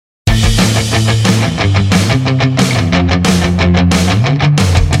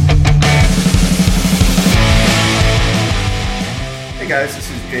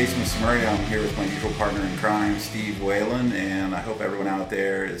partner in crime, Steve Whalen, and I hope everyone out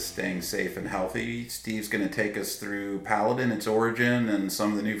there is staying safe and healthy. Steve's going to take us through Paladin, its origin, and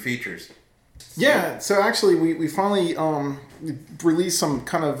some of the new features. Yeah, so actually we finally released some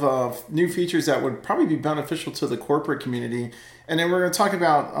kind of new features that would probably be beneficial to the corporate community. And then we're going to talk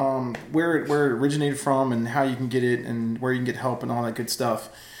about where it originated from and how you can get it and where you can get help and all that good stuff.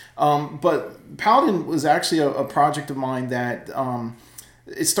 But Paladin was actually a project of mine that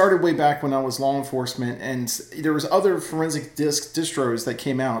it started way back when I was law enforcement, and there was other forensic disk distros that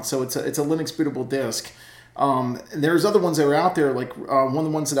came out. So it's a Linux bootable disk. There's other ones that were out there, like one of the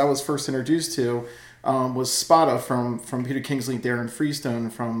ones that I was first introduced to was Spada from Peter Kingsley, Darren Freestone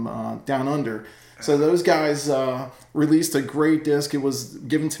from Down Under. So those guys released a great disk. It was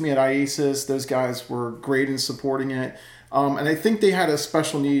given to me at IASIS. Those guys were great in supporting it. And I think they had a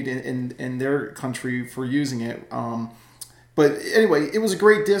special need in their country for using it. But anyway, it was a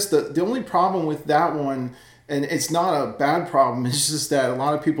great disk. The only problem with that one, and it's not a bad problem, it's just that a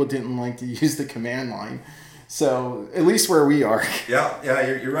lot of people didn't like to use the command line. So at least where we are. Yeah,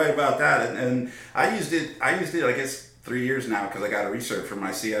 you're right about that. And I used it, I guess, 3 years now because I got a recert for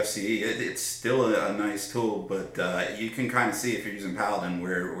my CFCE. It's still a nice tool, but you can kind of see if you're using Paladin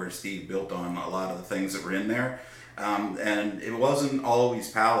where Steve built on a lot of the things that were in there. And it wasn't always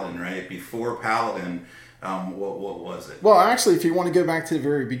Paladin, right? Before Paladin, what was it? Well, actually, if you want to go back to the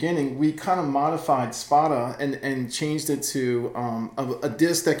very beginning, we kind of modified Spada and changed it to a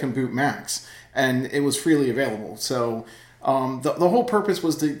disk that can boot Macs, and it was freely available. So the whole purpose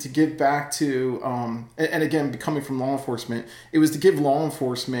was to give back to, and again, coming from law enforcement, it was to give law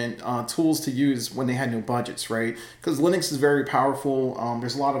enforcement tools to use when they had no budgets, right? Because Linux is very powerful.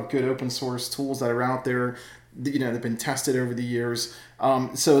 There's a lot of good open source tools that are out there. They've been tested over the years.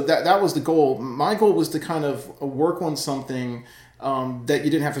 So that was the goal. My goal was to kind of work on something that you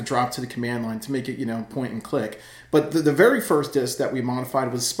didn't have to drop to the command line to make it, point and click. But the very first disk that we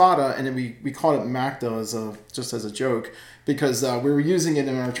modified was Spada, and then we called it Macda just as a joke, because we were using it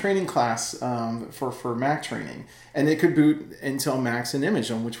in our training class for Mac training, and it could boot Intel Macs and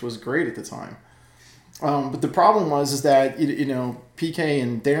Imagen, which was great at the time. But the problem was that PK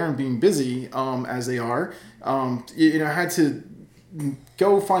and Darren being busy as they are, had to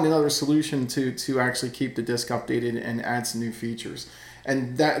go find another solution to actually keep the disk updated and add some new features.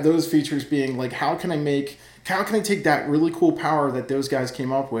 And those features being like, how can I take that really cool power that those guys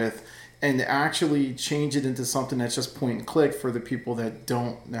came up with and actually change it into something that's just point and click for the people that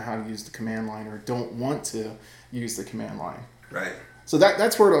don't know how to use the command line or don't want to use the command line. Right. So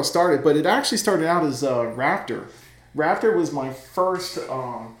that's where it all started. But it actually started out as Raptor. Raptor was my first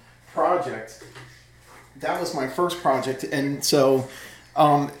project. That was my first project. And so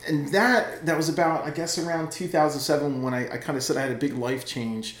and that was about, I guess, around 2007 when I kind of said I had a big life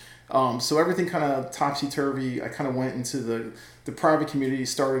change. So everything kind of topsy-turvy. I kind of went into the private community,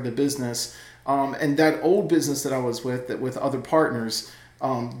 started a business. And that old business that I was with other partners,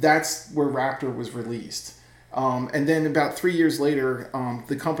 that's where Raptor was released. And then about 3 years later,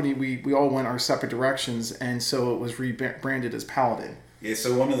 the company, we all went our separate directions, and so it was rebranded as Paladin. Yeah,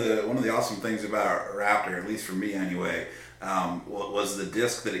 so one of the awesome things about Raptor, at least for me anyway, was the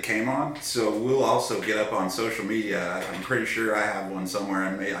disc that it came on. So we'll also get up on social media. I'm pretty sure I have one somewhere,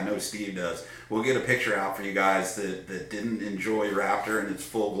 and I know Steve does. We'll get a picture out for you guys that didn't enjoy Raptor in its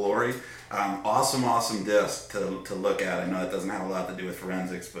full glory. Awesome disc to look at. I know it doesn't have a lot to do with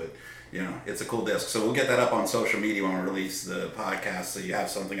forensics, but it's a cool disc. So we'll get that up on social media when we release the podcast, so you have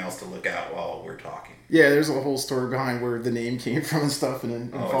something else to look at while we're talking. Yeah, there's a whole story behind where the name came from and stuff,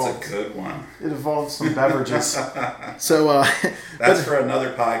 and it's a good one. It involved some beverages. So that's for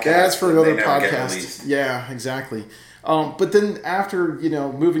another podcast. That's for another podcast. Yeah, exactly. But then after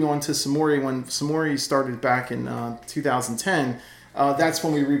moving on to Samori, when Samori started back in 2010, that's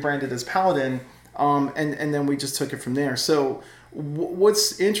when we rebranded as Paladin, and then we just took it from there. So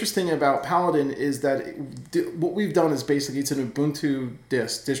what's interesting about Paladin is that what we've done is basically it's an Ubuntu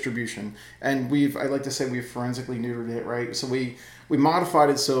distribution, and I like to say we've forensically neutered it, right? So we modified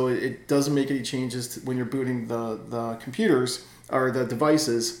it so it doesn't make any changes when you're booting the computers or the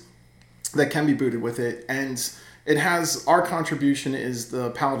devices that can be booted with it, and it has our contribution is the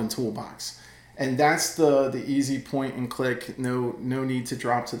Paladin toolbox. And that's the easy point and click, no need to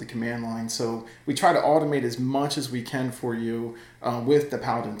drop to the command line. So we try to automate as much as we can for you with the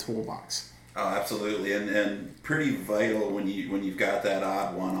Paladin toolbox. Oh, absolutely, and pretty vital when you've got that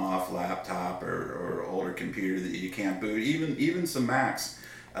odd one-off laptop or older computer that you can't boot, even some Macs.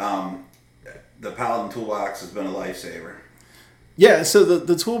 The Paladin toolbox has been a lifesaver. Yeah, so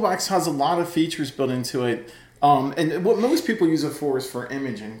the toolbox has a lot of features built into it. And what most people use it for is for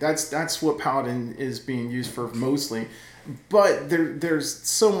imaging. That's what Paladin is being used for mostly. But there's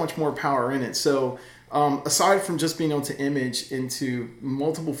so much more power in it. So aside from just being able to image into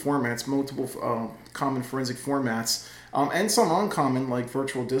multiple formats, multiple common forensic formats, and some uncommon like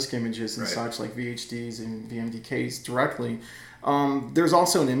virtual disk images and such like VHDs and VMDKs directly, there's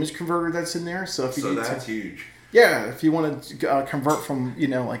also an image converter that's in there. So if you that's huge. Yeah, if you want to convert from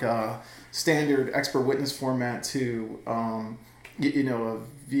like a standard expert witness format to a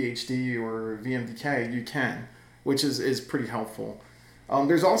VHD or VMDK, you can, which is pretty helpful.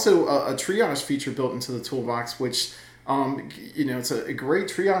 There's also a triage feature built into the toolbox, which it's a great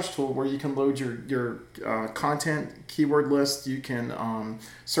triage tool where you can load your content keyword list. You can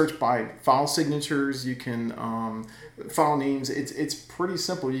search by file signatures. You can file names. It's pretty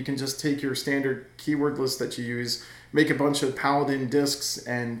simple. You can just take your standard keyword list that you use, make a bunch of Paladin disks,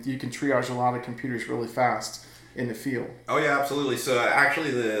 and you can triage a lot of computers really fast in the field. Oh yeah, absolutely. So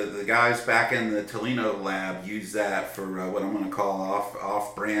actually the guys back in the Tolino lab use that for what I'm going to call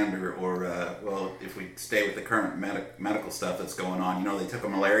off brand or well, if we stay with the current medical stuff that's going on, they took a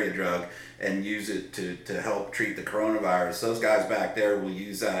malaria drug and use it to help treat the coronavirus. Those guys back there will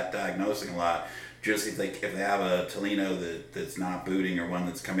use that diagnosing a lot. Just if they have a Tolino that's not booting or one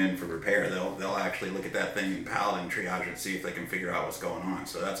that's come in for repair, they'll actually look at that thing in Paladin, triage it, see if they can figure out what's going on.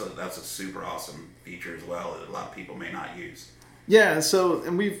 So that's a super awesome feature as well that a lot of people may not use. Yeah, so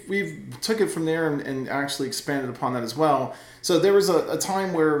and we've took it from there and actually expanded upon that as well. So there was a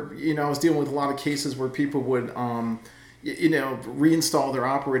time where I was dealing with a lot of cases where people would reinstall their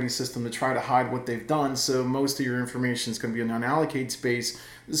operating system to try to hide what they've done. So most of your information is going to be in unallocated space.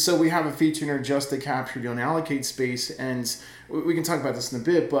 So we have a feature in there just to capture the unallocated space, and we can talk about this in a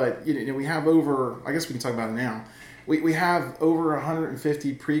bit. But we have I guess we can talk about it now. We have over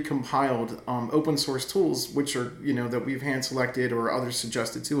 150 pre-compiled open source tools, which are that we've hand selected or others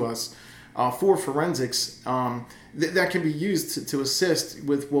suggested to us for forensics that can be used to assist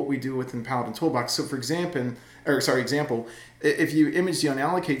with what we do within Paladin Toolbox. So for example, if you image the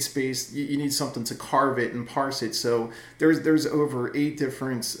unallocated space, you need something to carve it and parse it. So there's over 8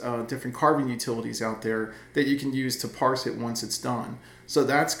 different carving utilities out there that you can use to parse it once it's done. So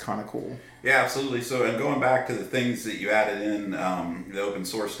that's kind of cool. Yeah, absolutely. So, and going back to the things that you added in, the open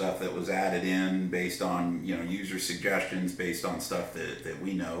source stuff that was added in based on user suggestions, based on stuff that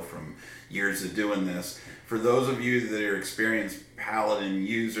we know from years of doing this. For those of you that are experienced Paladin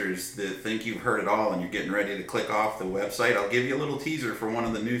users that think you've heard it all and you're getting ready to click off the website, I'll give you a little teaser for one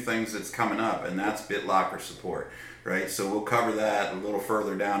of the new things that's coming up, and that's BitLocker support. Right, so we'll cover that a little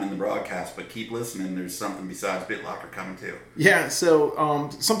further down in the broadcast, but keep listening. There's something besides BitLocker coming too. Yeah, so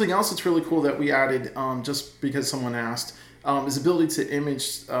something else that's really cool that we added just because someone asked is the ability to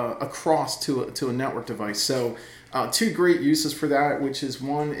image across to a network device. So 2 great uses for that, which is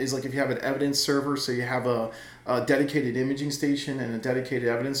one is like if you have an evidence server, so you have a dedicated imaging station and a dedicated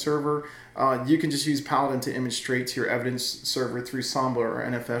evidence server, you can just use Paladin to image straight to your evidence server through Samba or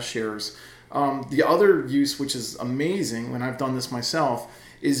NFS shares. The other use, which is amazing when I've done this myself,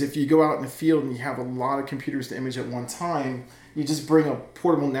 is if you go out in the field and you have a lot of computers to image at one time, you just bring a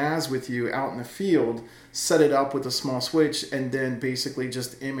portable NAS with you out in the field, set it up with a small switch, and then basically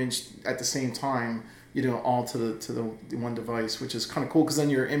just image at the same time, all to the one device, which is kind of cool because then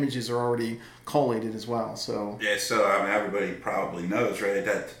your images are already collated as well. So yeah, so everybody probably knows, right,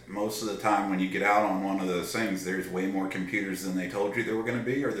 that most of the time when you get out on one of those things, there's way more computers than they told you there were going to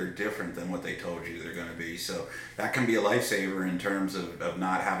be, or they're different than what they told you they're going to be. So that can be a lifesaver in terms of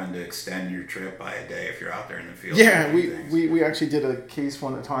not having to extend your trip by a day if you're out there in the field. Yeah, we actually did a case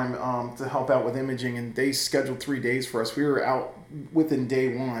one time to help out with imaging, and they scheduled 3 days for us. We were out within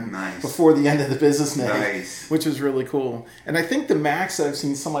day one, nice, before the end of the business day, nice, which was really cool. And I think the max I've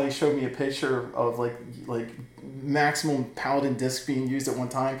seen, somebody showed me a picture of like maximum Paladin disk being used at one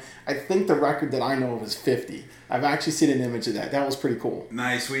time. I think the record that I know of is 50. I've actually seen an image of that. That was pretty cool.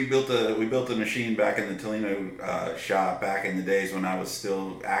 Nice. We built a machine back in the Tolino shop back in the days when I was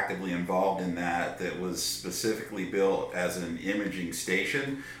still actively involved in that was specifically built as an imaging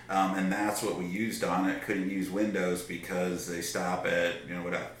station, and that's what we used on it. Couldn't use Windows because they stop at,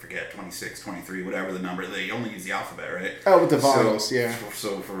 what I forget, 26, 23, whatever the number. They only use the alphabet, right? Oh, with the volumes, yeah.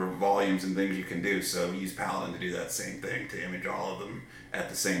 So for volumes and things you can do. So we use Paladin to do that same thing, to image all of them at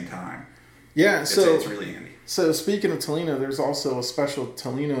the same time. Yeah, so it's really handy. So speaking of Tolino, there's also a special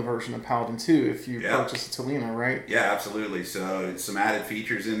Tolino version of Paladin 2 if you purchase a Tolino, right? Yeah, absolutely. So some added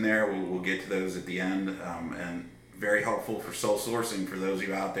features in there. We'll get to those at the end, and very helpful for sole sourcing for those of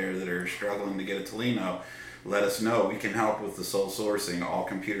you out there that are struggling to get a Tolino. Let us know. We can help with the sole sourcing. All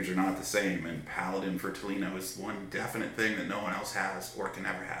computers are not the same, and Paladin for Tolino is one definite thing that no one else has or can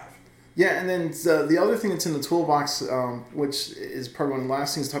ever have. Yeah, and then the other thing that's in the toolbox, which is probably one of the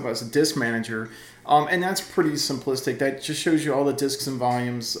last things to talk about, is a disk manager. And that's pretty simplistic. That just shows you all the disks and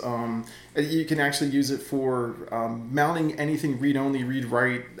volumes. You can actually use it for mounting anything read-only,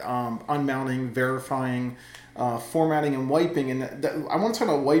 read-write, unmounting, verifying, formatting, and wiping. And I want to talk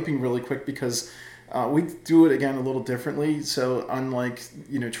about wiping really quick because we do it, again, a little differently. So unlike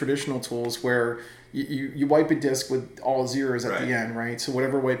traditional tools where you wipe a disk with all zeros at the end, right? So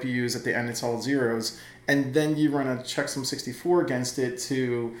whatever wipe you use at the end, it's all zeros. And then you run a checksum 64 against it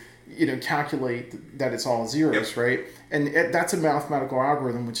to calculate that it's all zeros, right? And that's a mathematical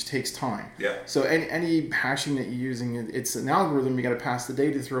algorithm which takes time. Yeah. So any hashing that you're using, it's an algorithm. You got to pass the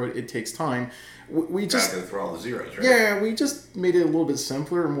data through it. It takes time. We just go through all the zeros, right? Yeah, we just made it a little bit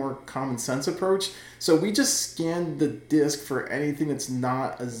simpler, a more common sense approach. So we just scanned the disk for anything that's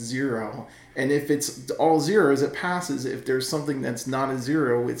not a zero, and if it's all zeros, it passes. If there's something that's not a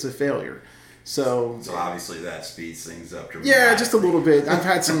zero, it's a failure. So obviously that speeds things up dramatically. Yeah, just a little bit. I've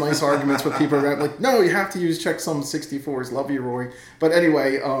had some nice arguments with people about like, no, you have to use checksum 64s. Love you, Roy. But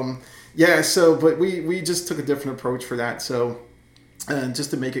anyway, but we just took a different approach for that. So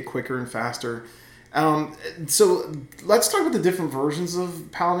just to make it quicker and faster. So let's talk about the different versions of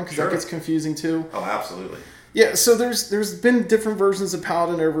Paladin because that gets confusing too. Oh, absolutely. Yeah, so there's been different versions of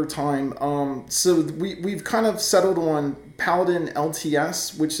Paladin over time. So we've kind of settled on Paladin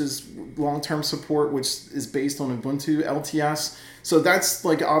LTS, which is long-term support, which is based on Ubuntu LTS. So that's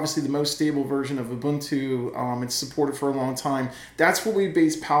like obviously the most stable version of Ubuntu. It's supported for a long time. That's what we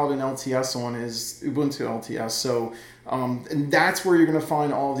base Paladin LTS on, is Ubuntu LTS. So and that's where you're going to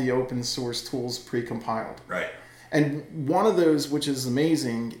find all the open source tools pre-compiled. Right. And one of those, which is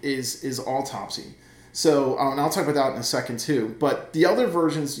amazing, is Autopsy. So, and I'll talk about that in a second too. But the other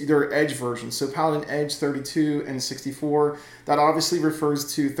versions, they're Edge versions. So Paladin Edge 32 and 64, that obviously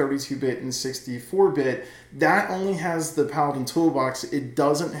refers to 32-bit and 64-bit. That only has the Paladin toolbox. It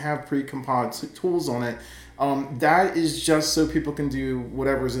doesn't have pre-compiled tools on it. That is just so people can do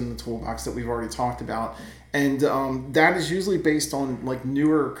whatever's in the toolbox that we've already talked about. And that is usually based on like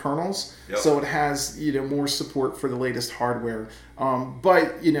newer kernels, so it has more support for the latest hardware.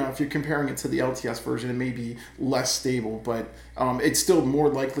 But if you're comparing it to the LTS version, it may be less stable, but it's still more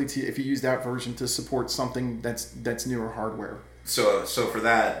likely to, if you use that version, to support something that's newer hardware. So for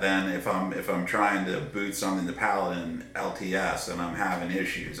that, then if I'm trying to boot something to Paladin LTS and I'm having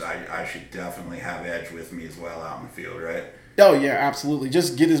issues, I should definitely have Edge with me as well out in the field, right? Oh yeah, absolutely.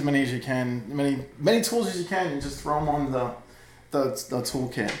 Just get as many as you can, many tools as you can, and just throw them on the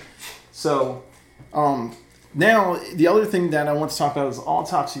toolkit. So now the other thing that I want to talk about is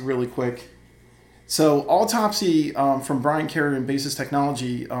Autopsy really quick. So Autopsy from Brian Carey and Basis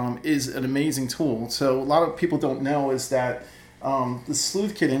Technology is an amazing tool. So a lot of people don't know is that the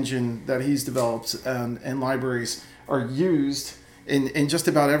SleuthKit engine that he's developed and libraries are used in just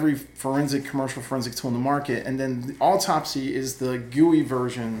about every commercial forensic tool in the market. And then Autopsy is the GUI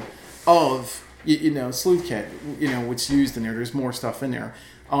version of SleuthKit, which is used in there. There's more stuff in there.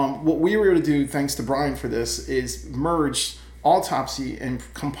 What we were able to do, thanks to Brian for this, is merge Autopsy and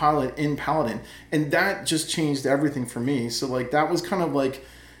compile it in Paladin. And that just changed everything for me. So that was kind of like,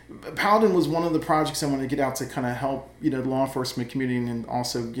 Paladin was one of the projects I wanted to get out to kind of help, the law enforcement community, and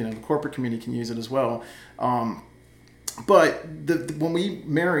also, the corporate community can use it as well. But when we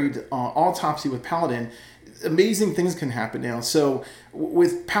married Autopsy with Paladin, amazing things can happen now. So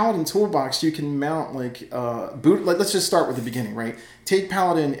with Paladin Toolbox, you can mount boot. Let's just start with the beginning, right? Take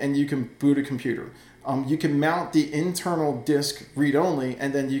Paladin and you can boot a computer. You can mount the internal disk read-only,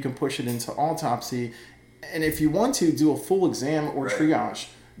 and then you can push it into Autopsy. And if you want to, do a full exam or triage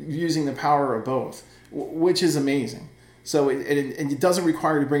using the power of both, which is amazing. So it doesn't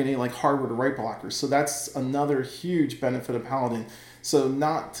require you to bring in any hardware to write blockers. So that's another huge benefit of Paladin. So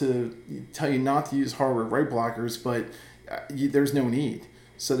not to tell you not to use hardware write blockers, but there's no need.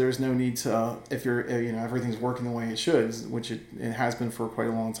 So there's no need to, if you're everything's working the way it should, which it has been for quite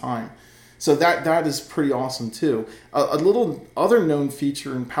a long time. So that is pretty awesome too. A little other known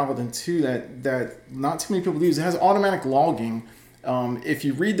feature in Paladin 2 that not too many people use, it has automatic logging. If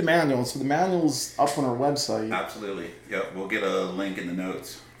you read the manual, so the manual's up on our website. Absolutely. Yep. We'll get a link in the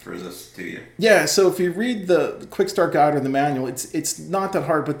notes. for this to you? Yeah, so if you read the quick start guide or the manual, it's not that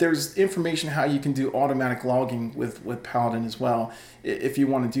hard, but there's information how you can do automatic logging with Paladin as well, if you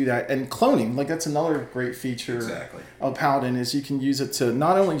want to do that. And cloning, like that's another great feature Exactly. of Paladin, is you can use it to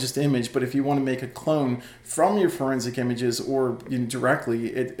not only just image, but if you want to make a clone from your forensic images or directly,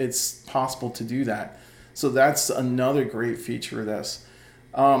 it's possible to do that. So that's another great feature of this.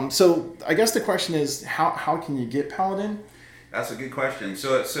 So I guess the question is, how can you get Paladin? That's a good question.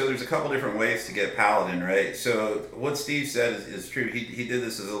 So there's a couple different ways to get Paladin, right? So what Steve said is true. He did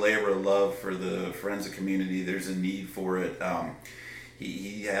this as a labor of love for the forensic community. There's a need for it.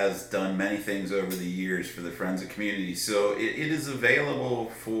 He has done many things over the years for the forensic community. So it is available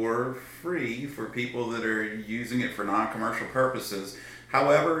for free for people that are using it for non-commercial purposes.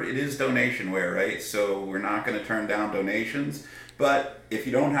 However, it is donationware, right? So we're not going to turn down donations. But if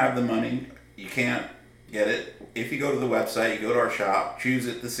you don't have the money, you can't get it. If you go to the website, you go to our shop, choose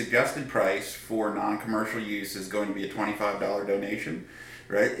it. The suggested price for non-commercial use is going to be a $25 donation,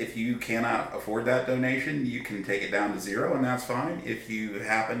 right? If you cannot afford that donation, you can take it down to $0, and that's fine. If you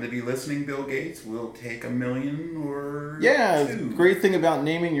happen to be listening, Bill Gates, we'll take $1 million or Yeah, $2 million. great thing about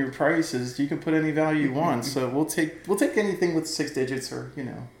naming your prices, you can put any value you want. So we'll take anything with 6 digits or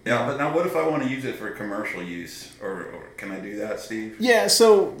Yeah, but now what if I want to use it for commercial use, or can I do that, Steve? Yeah,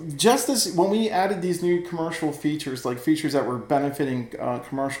 so just as when we added these new commercial features, like features that were benefiting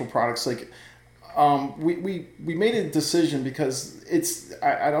commercial products, like we made a decision because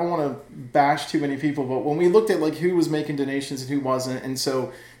I don't want to bash too many people, but when we looked at like who was making donations and who wasn't, and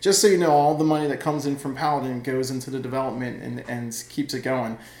so just so you know, all the money that comes in from Paladin goes into the development and keeps it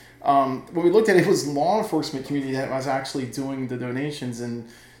going. When we looked at it, it was law enforcement community that was actually doing the donations, and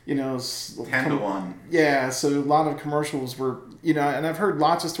 10 to 1. Yeah, so a lot of commercials were, and I've heard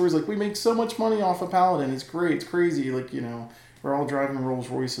lots of stories like, we make so much money off of Paladin, it's great, it's crazy, like, we're all driving Rolls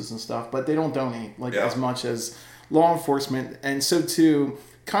Royces and stuff, but they don't donate as much as law enforcement. And so to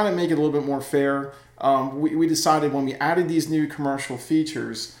kind of make it a little bit more fair, we decided when we added these new commercial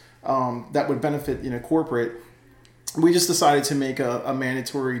features that would benefit corporate, we just decided to make a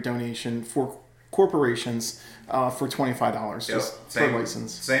mandatory donation for corporations for $25 per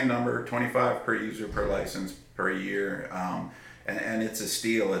license. Same number, $25 per user per license per year. And it's a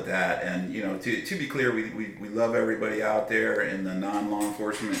steal at that. And to be clear, we love everybody out there in the non-law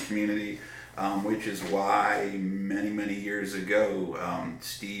enforcement community, which is why many years ago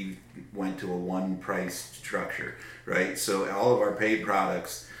Steve went to a one price structure, right? So all of our paid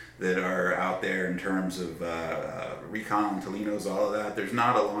products that are out there in terms of Recon, Tolinos, all of that, there's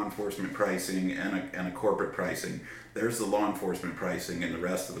not a law enforcement pricing and a corporate pricing. There's the law enforcement pricing, and the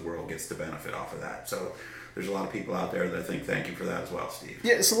rest of the world gets to benefit off of that. So there's a lot of people out there that I think thank you for that as well, Steve.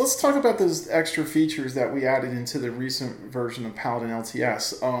 Yeah, so let's talk about those extra features that we added into the recent version of Paladin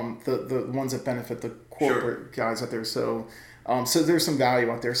LTS, the ones that benefit the corporate guys out there. So there's some value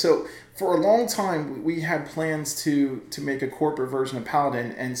out there. So for a long time, we had plans to make a corporate version of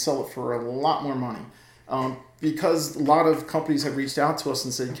Paladin and sell it for a lot more money. Because a lot of companies have reached out to us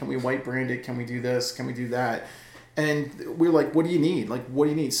and said, can we white brand it? Can we do this? Can we do that? And we're like, what do you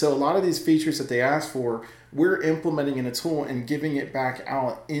need? So a lot of these features that they asked for, we're implementing in a tool and giving it back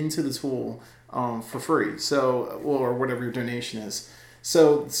out into the tool for free. So, or whatever your donation is.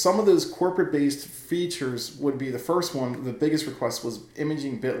 So some of those corporate-based features would be the first one. The biggest request was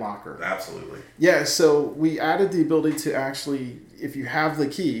imaging BitLocker. Absolutely. Yeah, so we added the ability to actually, if you have the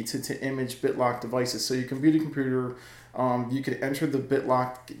key, to image BitLock devices. So you can view the computer, you could enter the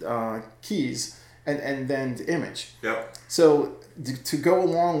BitLock keys, and then to image. Yep. So to go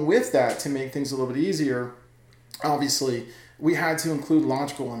along with that, to make things a little bit easier, obviously, we had to include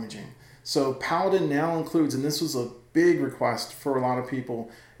logical imaging. So Paladin now includes, and this was a big request for a lot of people,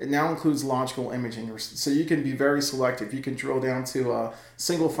 it now includes logical imaging. So you can be very selective. You can drill down to a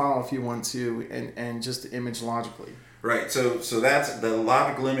single file if you want to, and just image logically. Right. So that's the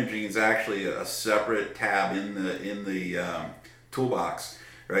logical imaging is actually a separate tab in the toolbox.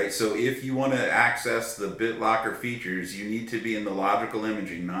 Right, so if you want to access the BitLocker features, you need to be in the logical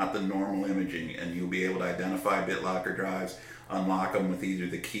imaging, not the normal imaging, and you'll be able to identify BitLocker drives, unlock them with either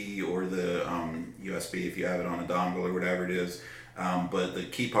the key or the USB if you have it on a dongle or whatever it is. But the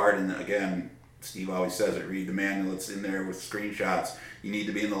key part, and again, Steve always says it, read the manual, it's in there with screenshots. You need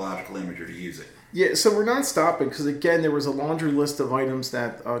to be in the logical imager to use it. Yeah, so we're not stopping because, again, there was a laundry list of items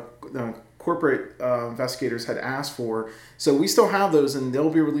that corporate investigators had asked for. So we still have those, and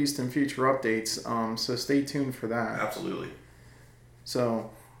they'll be released in future updates. So stay tuned for that. Absolutely. So,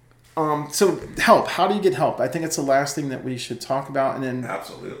 So help. How do you get help? I think it's the last thing that we should talk about, and then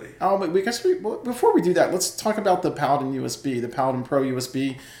Absolutely. but before we do that, let's talk about the Paladin USB, the Paladin Pro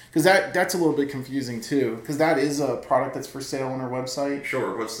USB, because that's a little bit confusing too, because that is a product that's for sale on our website.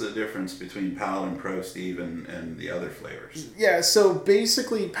 Sure. What's the difference between Paladin Pro, Steve, and the other flavors? Yeah, so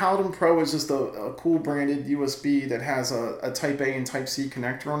basically Paladin Pro is just a cool branded USB that has a Type A and Type C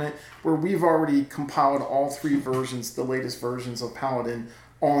connector on it, where we've already compiled all three versions, the latest versions of Paladin,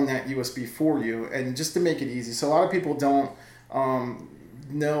 on that USB for you, and just to make it easy. So a lot of people don't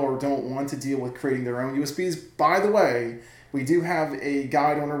know or don't want to deal with creating their own USBs. By the way, we do have a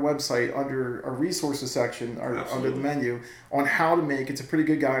guide on our website under a resources section or under the menu on how to make. It's a pretty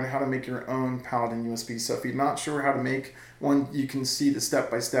good guide on how to make your own Paladin USB. So if you're not sure how to make one, you can see the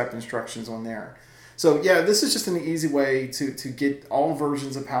step-by-step instructions on there. So yeah, this is just an easy way to get all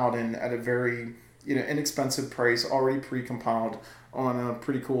versions of Paladin at a very inexpensive price, already pre-compiled on a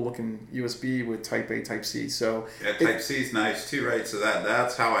pretty cool looking USB with Type A, Type C. So yeah, Type C is nice too, right? So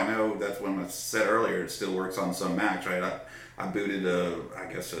that's how I know. That's when I said earlier it still works on some Macs, right? I booted I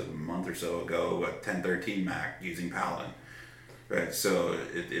guess a month or so ago a 1013 Mac using Paladin, right? So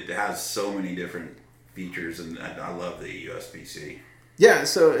it has so many different features, and I love the USB-C. Yeah,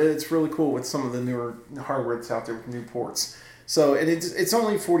 so it's really cool with some of the newer hardware that's out there with new ports. So it's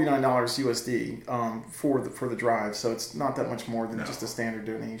only $49 USD for the drive, so it's not that much more than just a standard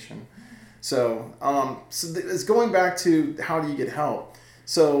donation. So it's going back to how do you get help.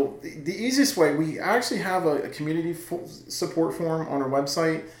 So the easiest way, we actually have a community support forum on our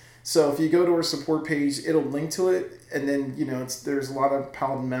website. So if you go to our support page, it'll link to it, and then there's a lot of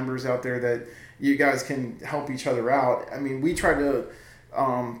Paladin members out there that you guys can help each other out. I mean, we try to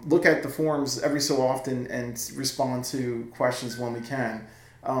look at the forums every so often and respond to questions when we can.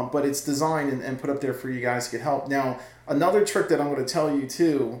 But it's designed and put up there for you guys to get help. Now, another trick that I'm going to tell you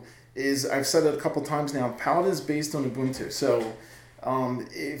too is, I've said it a couple times now, Paladin is based on Ubuntu. So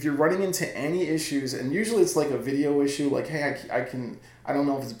if you're running into any issues, and usually it's like a video issue, like, hey, I don't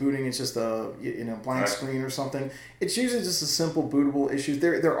know if it's booting, it's just a blank screen or something. It's usually just a simple bootable issue.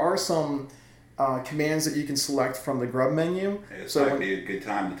 There are some commands that you can select from the grub menu. It's might be a good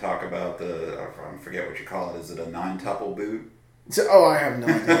time to talk about I forget what you call it. Is it a 9-tuple boot? I have no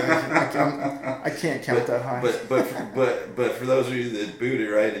idea. I can't count that high. But for those of you that boot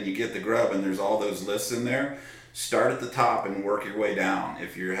it, right, and you get the grub and there's all those lists in there, start at the top and work your way down.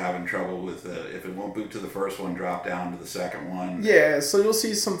 If you're having trouble with if it won't boot to the first one, drop down to the second one. Yeah, so you'll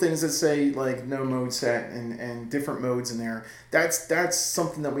see some things that say like no mode set and different modes in there. That's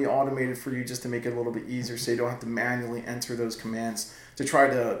something that we automated for you just to make it a little bit easier, so you don't have to manually enter those commands to try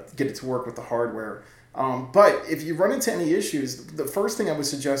to get it to work with the hardware. But if you run into any issues, the first thing I would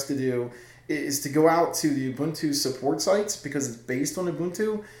suggest to do is to go out to the Ubuntu support sites, because it's based on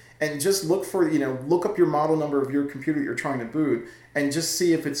Ubuntu, and just look up your model number of your computer you're trying to boot, and just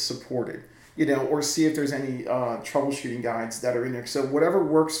see if it's supported, or see if there's any troubleshooting guides that are in there. So whatever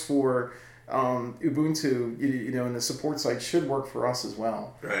works for Ubuntu, in the support site should work for us as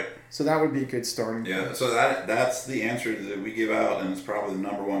well. Right. So that would be a good starting point. Yeah, so that's the answer that we give out, and it's probably the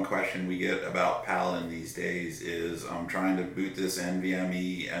number one question we get about Paladin these days is, I'm trying to boot this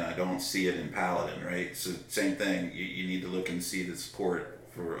NVMe and I don't see it in Paladin, right? So same thing, you need to look and see the support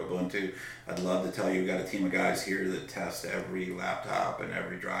for Ubuntu. I'd love to tell you, we've got a team of guys here that test every laptop and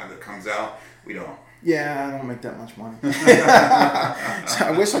every drive that comes out. We don't. Yeah, I don't make that much money. So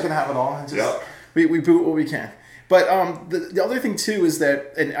I wish I could have it all. We boot what we can. But the other thing too is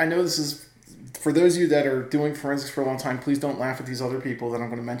that, and I know this is, for those of you that are doing forensics for a long time, please don't laugh at these other people that I'm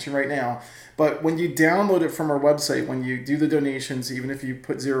going to mention right now. But when you download it from our website, when you do the donations, even if you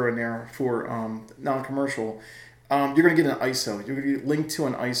put 0 in there for non-commercial, you're going to get an ISO. You're going to get linked to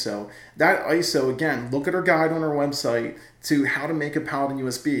an ISO. That ISO, again, look at our guide on our website to how to make a Paladin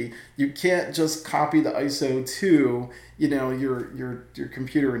USB. You can't just copy the ISO to your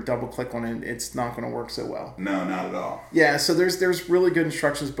computer and double click on it. It's not going to work so well. No, not at all. Yeah, so there's really good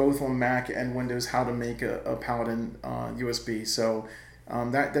instructions both on Mac and Windows how to make a Paladin USB. So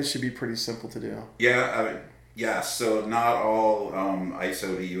that should be pretty simple to do. Yeah. Yes, so not all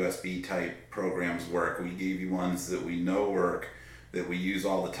ISO to USB type programs work. We gave you ones that we know work, that we use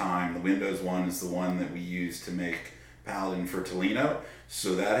all the time. The Windows one is the one that we use to make Paladin for Tolino.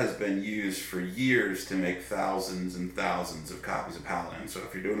 So that has been used for years to make thousands and thousands of copies of Paladin. So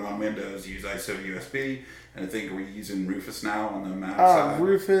if you're doing it on Windows, use ISO to USB. And I think we're using Rufus now on the Mac side.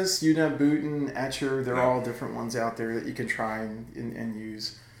 Rufus, UNetBootin, Etcher, they're all different ones out there that you can try and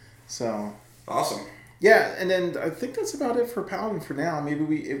use. So awesome. Yeah, and then I think that's about it for Paladin for now. Maybe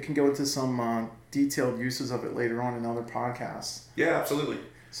we can go into some detailed uses of it later on in other podcasts. Yeah, absolutely.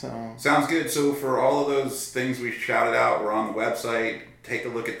 So sounds good. So for all of those things we shouted out, we're on the website. Take a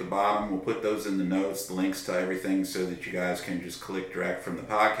look at the bottom. We'll put those in the notes, the links to everything, so that you guys can just click direct from the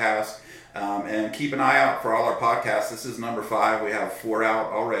podcast. And keep an eye out for all our podcasts. This is number 5. We have 4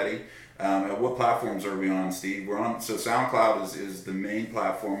 out already. What platforms are we on, Steve? We're on, so SoundCloud is the main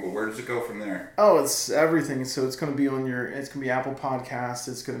platform, but where does it go from there? Oh, it's everything. So it's going to be it's going to be Apple Podcast.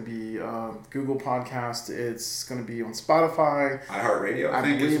 It's going to be Google Podcast. It's going to be on Spotify. iHeartRadio, I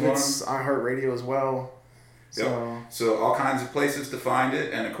think believe is one. it's iHeartRadio as well. So all kinds of places to find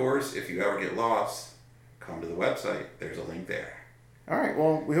it. And of course, if you ever get lost, come to the website. There's a link there. All right.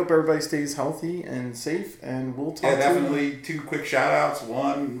 Well, we hope everybody stays healthy and safe, and we'll talk. Yeah, definitely 2 quick shout outs.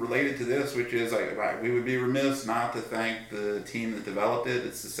 One related to this, which is we would be remiss not to thank the team that developed it.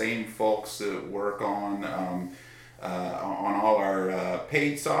 It's the same folks that work on all our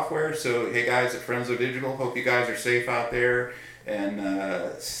paid software. So hey guys at Frenzo Digital, hope you guys are safe out there and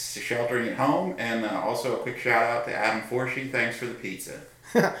sheltering at home. And also a quick shout out to Adam Forshee. Thanks for the pizza.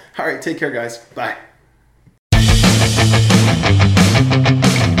 All right. Take care, guys. Bye.